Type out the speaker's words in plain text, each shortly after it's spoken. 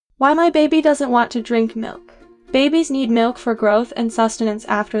Why my baby doesn't want to drink milk. Babies need milk for growth and sustenance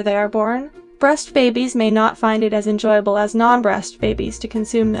after they are born. Breast babies may not find it as enjoyable as non-breast babies to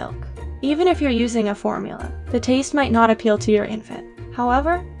consume milk. Even if you're using a formula, the taste might not appeal to your infant.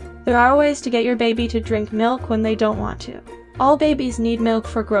 However, there are ways to get your baby to drink milk when they don't want to. All babies need milk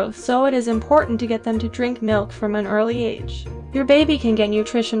for growth, so it is important to get them to drink milk from an early age. Your baby can get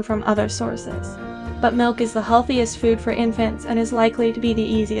nutrition from other sources, but milk is the healthiest food for infants and is likely to be the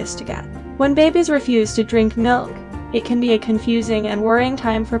easiest to get. When babies refuse to drink milk, it can be a confusing and worrying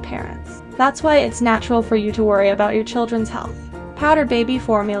time for parents. That's why it's natural for you to worry about your children's health. Powdered baby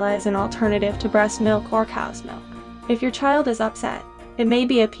formula is an alternative to breast milk or cow's milk. If your child is upset, it may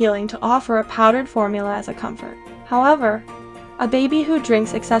be appealing to offer a powdered formula as a comfort. However, a baby who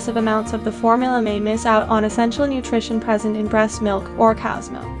drinks excessive amounts of the formula may miss out on essential nutrition present in breast milk or cow's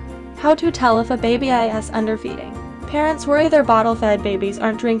milk. How to tell if a baby is underfeeding. Parents worry their bottle-fed babies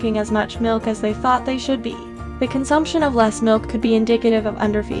aren't drinking as much milk as they thought they should be. The consumption of less milk could be indicative of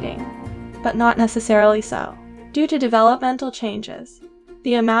underfeeding, but not necessarily so. Due to developmental changes,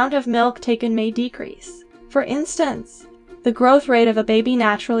 the amount of milk taken may decrease. For instance, the growth rate of a baby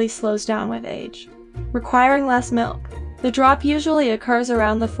naturally slows down with age, requiring less milk. The drop usually occurs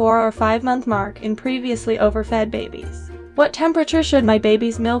around the 4 or 5 month mark in previously overfed babies. What temperature should my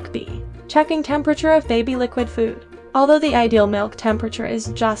baby's milk be? Checking temperature of baby liquid food. Although the ideal milk temperature is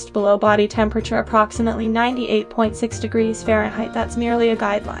just below body temperature, approximately 98.6 degrees Fahrenheit, that's merely a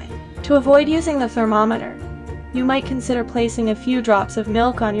guideline. To avoid using the thermometer, you might consider placing a few drops of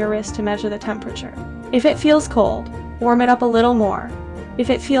milk on your wrist to measure the temperature. If it feels cold, warm it up a little more. If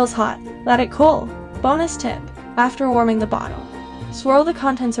it feels hot, let it cool. Bonus tip: after warming the bottle, swirl the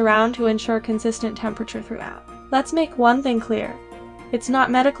contents around to ensure consistent temperature throughout. Let's make one thing clear. It's not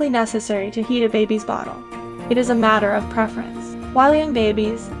medically necessary to heat a baby's bottle. It is a matter of preference. While young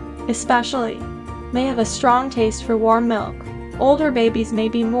babies, especially, may have a strong taste for warm milk, older babies may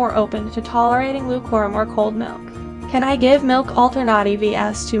be more open to tolerating lukewarm or cold milk. Can I give milk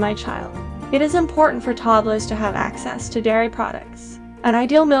alternatives to my child? It is important for toddlers to have access to dairy products. An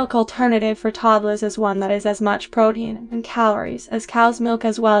ideal milk alternative for toddlers is one that is as much protein and calories as cow's milk,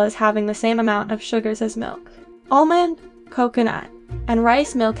 as well as having the same amount of sugars as milk. Almond, coconut, and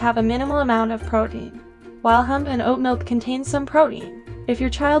rice milk have a minimal amount of protein, while hemp and oat milk contain some protein. If your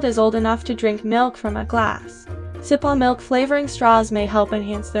child is old enough to drink milk from a glass, sip-on milk flavoring straws may help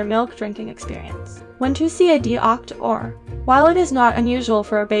enhance their milk drinking experience. When to see a doctor. While it is not unusual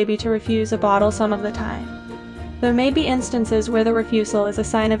for a baby to refuse a bottle some of the time, there may be instances where the refusal is a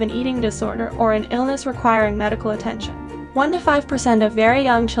sign of an eating disorder or an illness requiring medical attention. 1 to 5% of very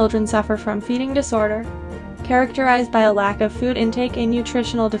young children suffer from feeding disorder, characterized by a lack of food intake and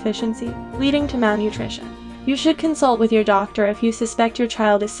nutritional deficiency, leading to malnutrition. You should consult with your doctor if you suspect your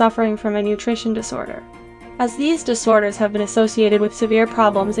child is suffering from a nutrition disorder, as these disorders have been associated with severe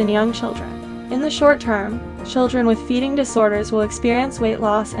problems in young children. In the short term, children with feeding disorders will experience weight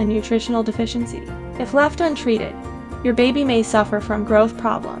loss and nutritional deficiency. If left untreated, your baby may suffer from growth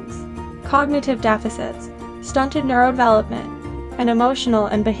problems, cognitive deficits, stunted neurodevelopment, and emotional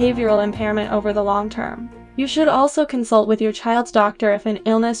and behavioral impairment over the long term. You should also consult with your child's doctor if an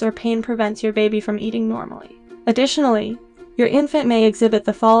illness or pain prevents your baby from eating normally. Additionally, your infant may exhibit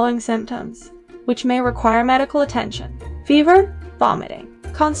the following symptoms, which may require medical attention: fever, vomiting,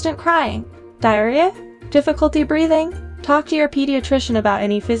 constant crying, diarrhea, difficulty breathing. Talk to your pediatrician about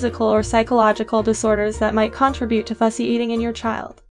any physical or psychological disorders that might contribute to fussy eating in your child.